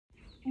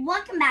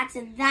Welcome back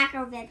to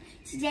ViV.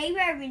 Today we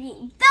are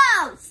reading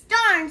Those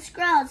Darn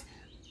Squirrels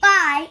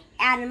by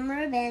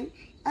Rubin,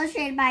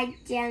 illustrated by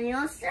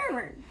Daniel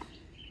Server.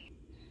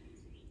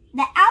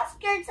 The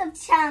outskirts of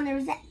town, there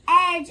was the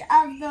edge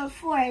of the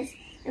forest.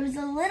 There was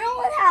a little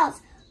old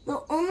house.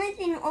 The only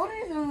thing older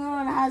than the little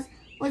old house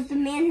was the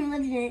man who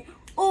lived in it.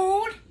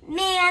 Old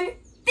Man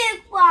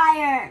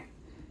Bigwire.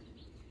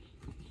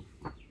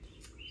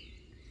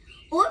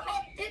 Old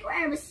Man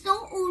Bigwire was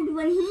so old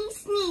when he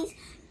sneezed,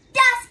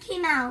 dust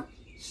came out.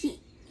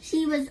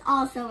 He was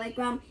also a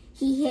grump.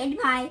 He hid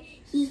pie.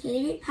 He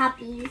hated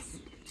puppies.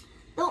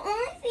 The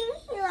only thing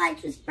he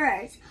liked was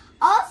birds.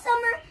 All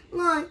summer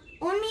long,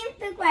 Old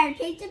Man Bigwire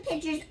painted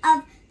pictures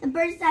of the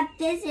birds that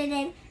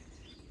visited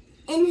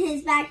in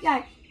his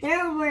backyard.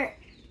 There were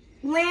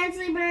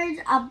Lansley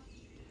birds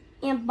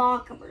and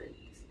baka birds,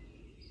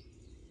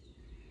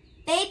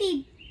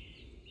 baby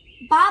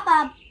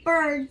baba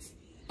birds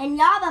and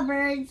yaba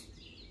birds.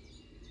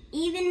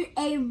 Even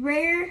a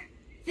rare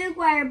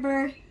Bigwire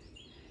bird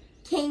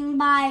came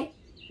by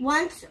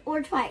once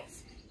or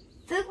twice.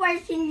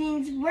 Bigwire's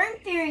paintings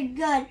weren't very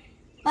good,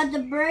 but the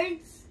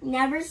birds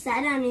never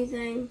said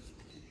anything.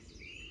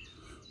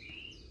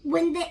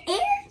 When the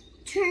air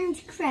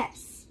turned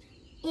crisp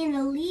and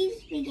the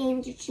leaves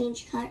began to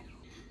change color,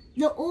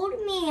 the old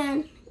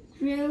man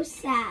grew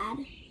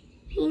sad.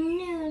 He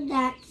knew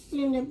that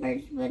soon the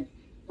birds would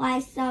fly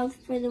south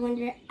for the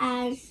winter,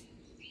 as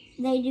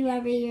they do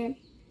every year,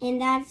 and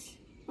that's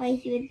why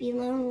he would be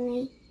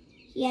lonely.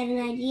 He had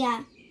an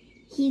idea.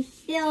 He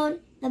filled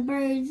the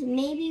birds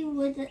maybe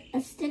with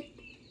a stick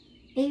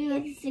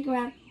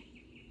around.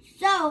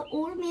 So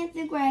Old Man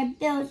Bigwire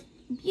built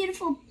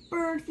beautiful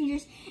bird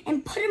feeders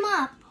and put them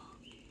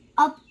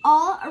up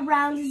all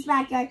around his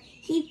backyard.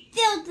 He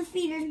filled the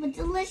feeders with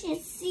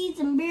delicious seeds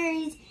and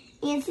berries,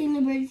 and soon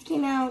the birds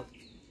came out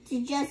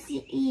to just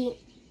eat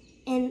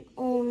in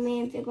Old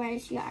Man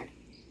Bigwire's yard.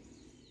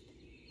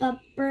 But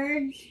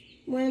birds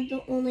weren't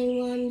the only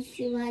ones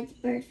who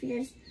liked bird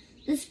feeders.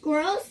 The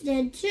squirrels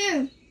did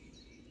too.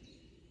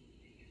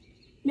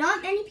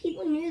 Not many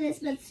people knew this,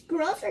 but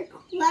squirrels are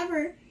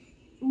clever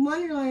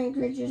wonderland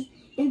creatures.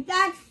 In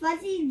fact,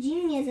 fuzzy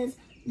geniuses.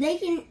 They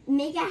can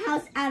make a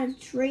house out of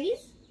trees,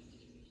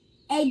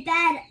 a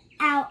bed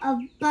out of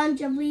a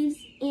bunch of leaves,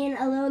 and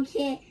a little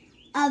kit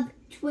of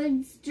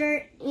twigs,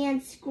 dirt,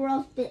 and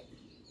squirrel spit.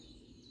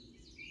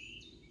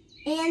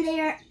 And they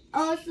are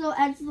also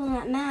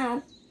excellent at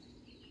math.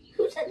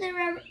 Who said they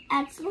were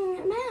excellent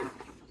at math?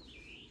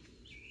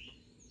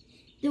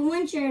 The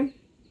winter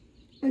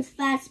was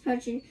fast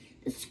approaching.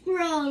 The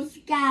squirrels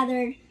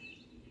gathered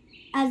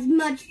as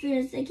much food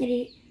as they could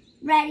eat.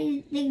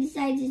 They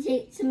decided to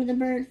take some of the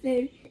bird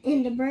food,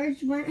 and the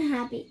birds weren't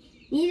happy.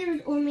 Neither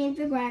was Old Man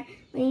Bigwire.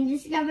 When he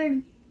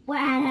discovered what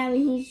had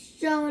happened, he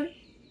showed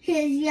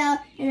his yell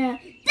and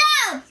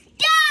 "Those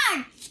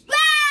darn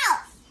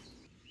squirrels!"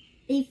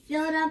 They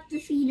filled up the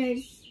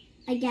feeders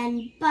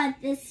again,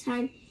 but this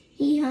time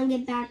he hung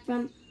it back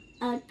from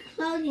a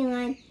clothing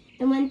line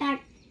and went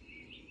back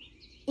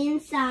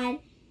inside,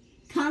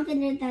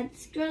 confident that the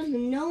squirrels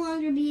would no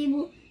longer be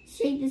able to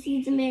take the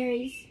seeds and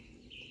berries.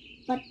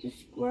 But the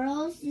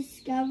squirrels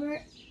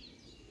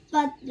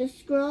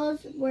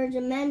were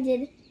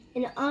demented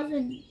and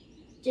also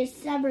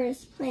discovered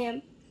his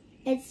plan.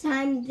 It's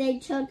time they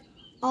took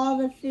all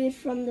the food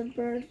from the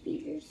bird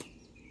feeders.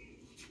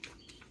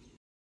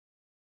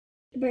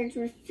 The birds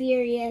were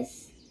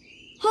furious.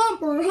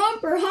 "Humper,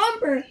 humper,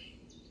 humper!"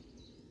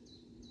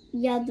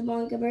 yelled the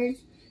bonka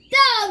birds.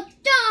 "Those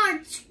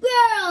darn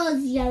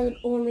squirrels!" yelled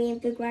Old Man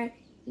Bigwire.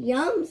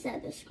 "Yum,"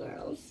 said the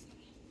squirrels.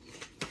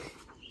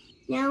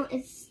 Now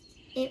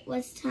it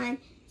was time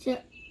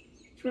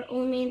for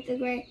Old Man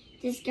Bigwire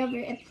to discover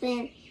a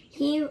plan.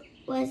 He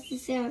was the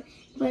sailor,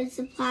 put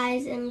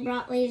supplies and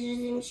brought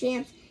lasers and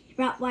champs. He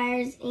brought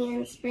wires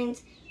and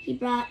springs. He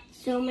brought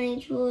so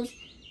many tools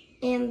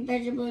and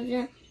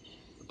vegetables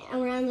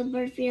around the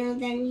bird feeder,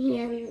 and then he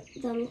handed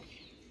them.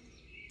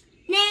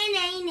 "Nay,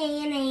 nay,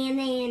 nay, nay,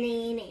 nay,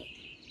 nay, nay,"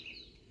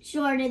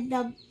 shorted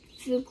the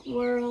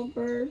squirrel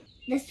bird.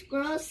 The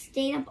squirrels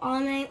stayed up all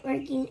night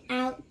working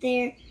out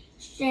their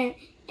strength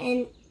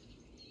and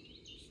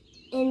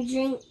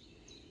drank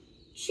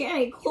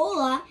cherry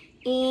cola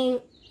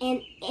and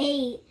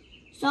ate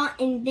salt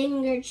and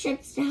vinegar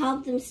chips to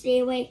help them stay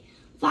awake.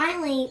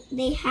 Finally,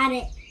 they had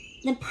it,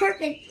 the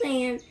perfect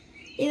plan.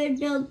 They would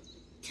build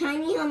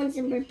tiny helmets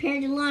and prepare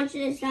to launch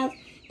themselves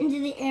into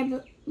the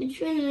air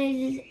between the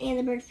lasers and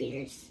the bird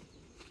feeders.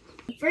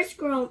 The first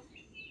squirrel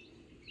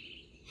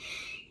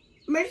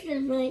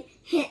mercifully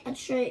hit a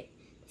tree.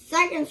 The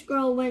second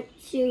squirrel went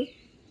too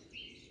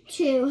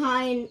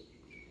high and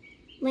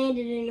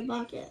landed in a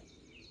bucket.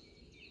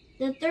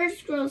 The third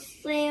squirrel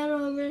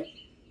sailed over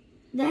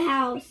the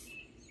house.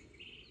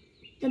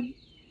 The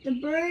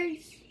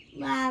birds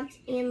laughed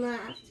and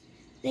laughed.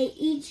 They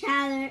each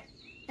had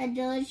a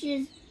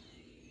delicious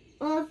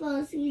bowl full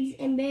of seeds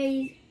and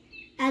berries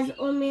as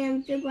Old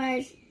Man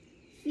Bigwire's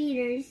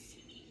feeders.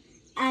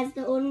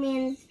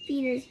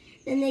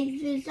 Then they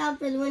flew south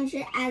for the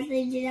winter as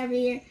they did every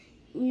year.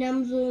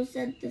 Numzul,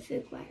 said the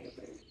Figuire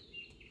bird.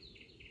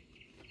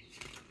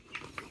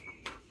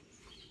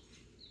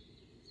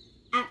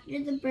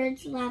 After the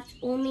birds left,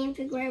 Old Man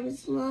Figuire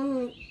was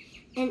lonely,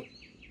 and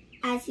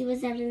as he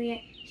was everywhere,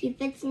 he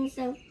fixed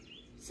himself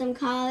some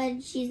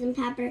collard cheese and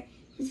pepper.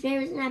 His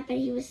favorite nut, but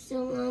he was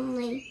still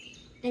lonely.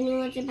 Then he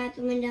looked up at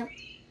the window.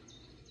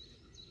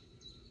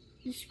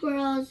 The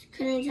squirrels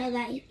couldn't tell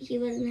that he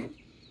wasn't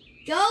happy.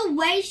 "Go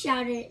away!"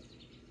 shouted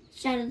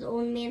the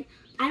old man.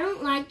 "I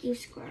don't like you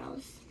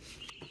squirrels."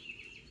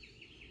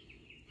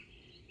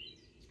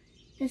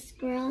 The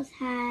squirrels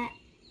had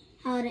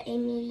held a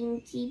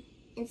meeting deep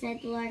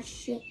inside the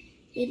large tree.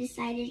 They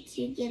decided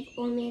to give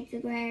Old Man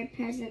Figuire a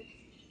present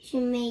to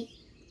make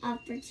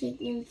up for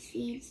taking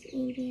seeds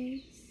and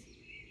berries.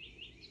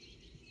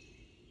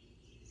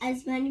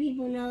 As many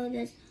people know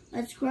this,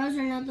 but squirrels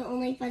are not the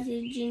only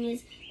fussy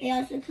genius. They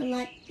also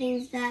collect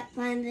things that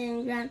find them on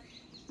the ground.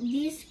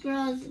 These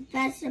squirrels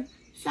fetched a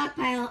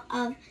stockpile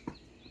of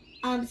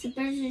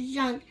subversive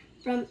junk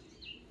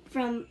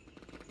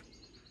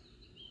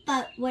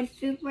but would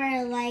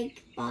Figuire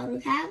like bottle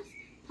caps,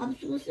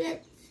 popsicle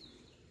sticks,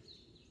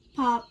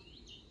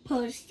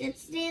 post-it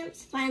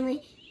stamps.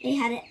 Finally, they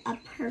had a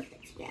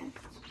perfect gift.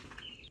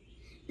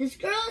 The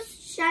squirrels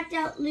shut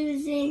out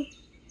losing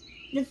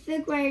the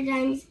Figuire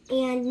dimes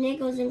and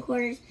nickels and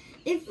quarters.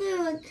 They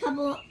flew a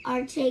couple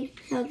arcade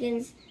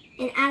tokens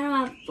and added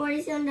about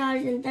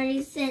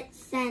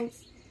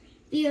 $47.36.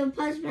 Few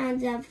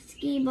post-pounds of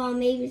skee ball.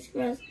 Maybe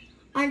squirrels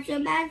aren't so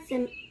bad,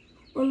 said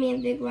Old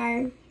Man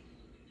Figuire.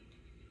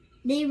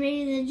 They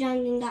raided the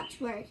junk and got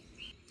to work.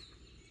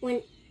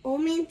 When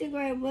Old Man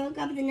Figuire woke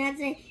up the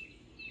next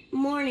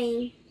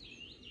morning,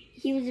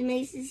 he was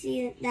amazed to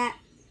see that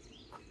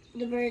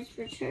the birds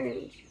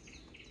returned.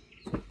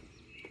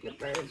 The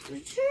birds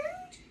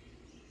returned?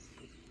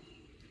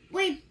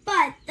 Wait,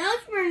 but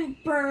those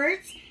weren't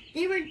birds.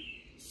 They were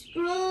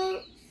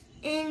squirrels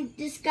in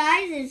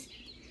disguises.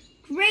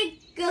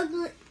 "Great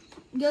googly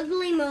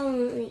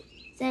moly,"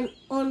 said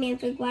Old Man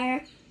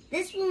Figuire.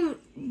 "This will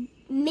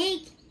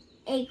make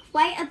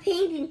quite a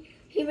painting."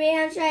 He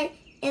ran outside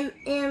and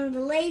the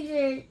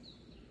lasers,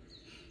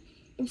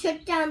 and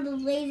took down the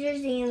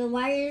lasers and the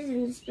wires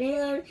and the spring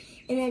load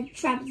and the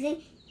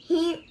trapezing.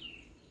 He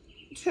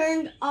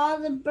turned all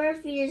the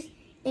bird feeders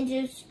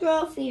into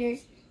squirrel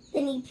feeders.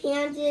 Then he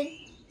panted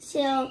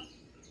till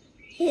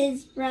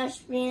his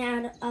brush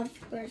ran out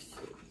of bird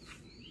seed.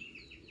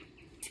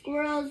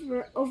 Squirrels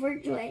were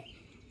overjoyed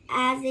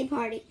as they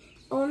partied.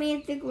 Old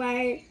Man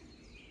Figuire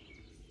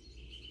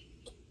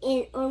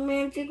in Old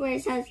Man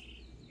Figuire's house.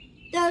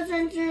 "Those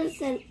are true,"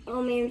 said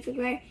Old Man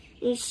Figuire,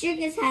 and he shook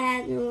his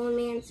head at the old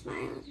man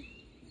smiled.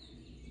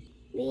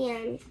 The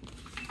end.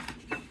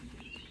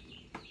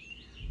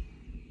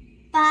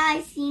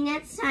 Bye. See you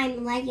next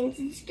time. Like and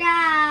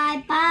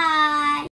subscribe. Bye.